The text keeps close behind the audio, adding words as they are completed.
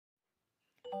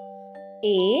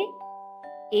A.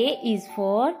 A is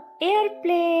for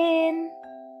airplane.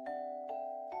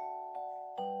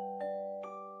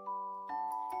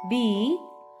 B.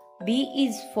 B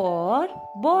is for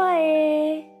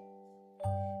boy.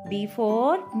 B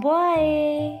for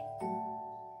boy.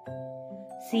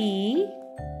 C.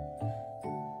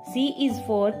 C is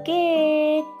for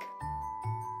cake.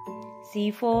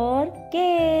 C for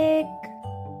cake.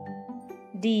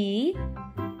 D.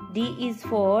 D is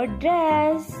for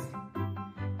dress.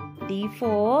 D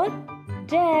for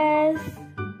dress.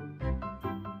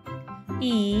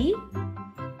 E.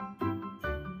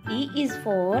 E is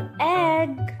for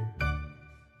egg.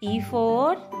 E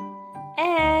for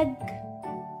egg.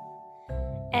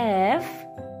 F.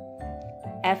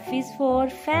 F is for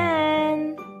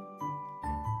fan.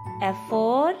 F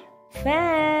for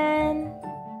fan.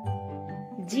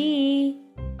 G.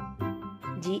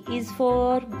 G is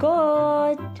for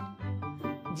goat.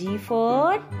 G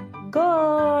for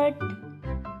goat.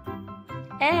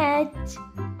 H.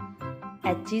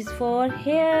 H is for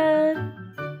hair.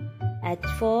 H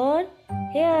for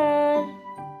hair.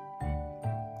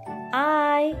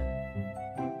 I.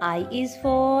 I is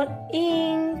for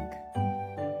ink.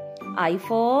 I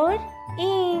for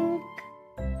ink.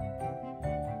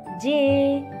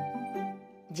 J.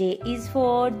 J is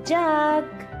for jug.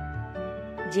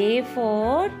 J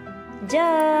for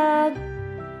jug.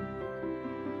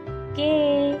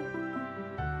 K.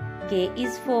 K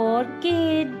is for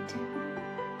kid.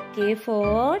 K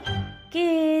for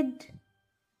kid.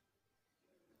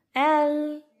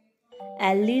 L.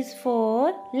 L is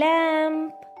for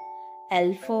lamp.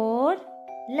 L for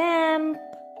lamp.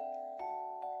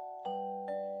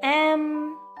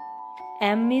 M.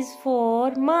 M is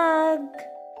for mug.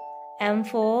 M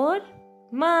for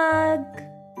mug.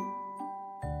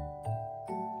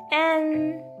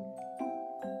 N.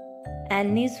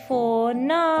 N is for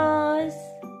nurse.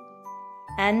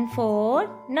 N for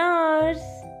nurse.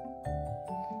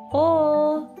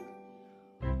 O.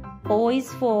 O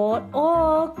is for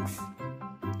ox.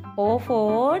 O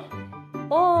for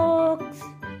ox.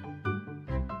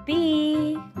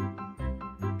 P.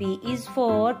 P is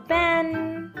for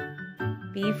pen.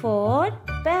 P for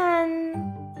pen.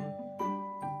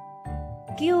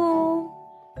 Q.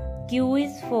 Q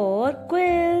is for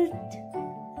quilt.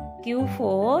 Q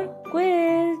for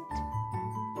quilt.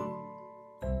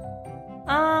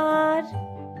 R.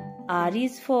 R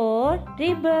is for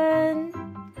ribbon.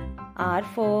 R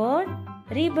for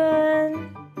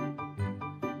ribbon.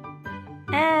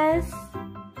 S.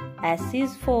 S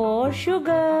is for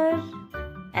sugar.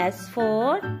 S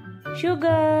for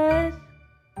sugar.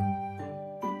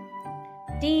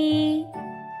 T.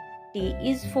 T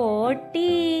is for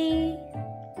tea.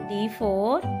 T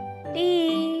for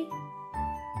tea.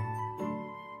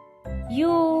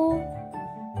 U.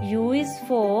 U is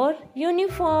for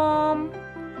uniform.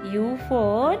 U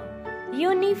for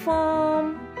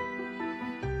uniform.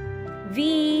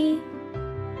 V.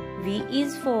 V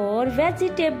is for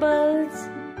vegetables.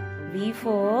 V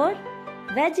for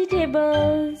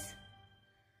vegetables.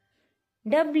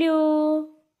 W.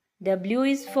 W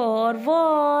is for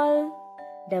wall.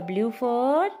 W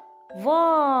for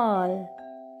wall.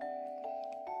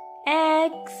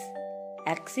 X.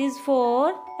 X is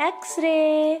for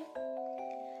X-ray.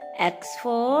 X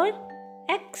for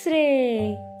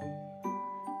X-ray.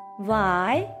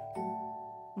 Y.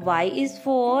 Y is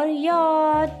for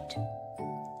yacht.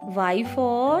 Y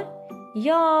for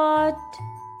yacht.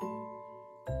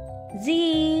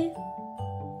 Z.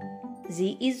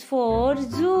 Z is for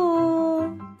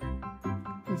zoo.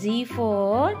 Z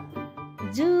for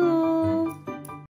zoo.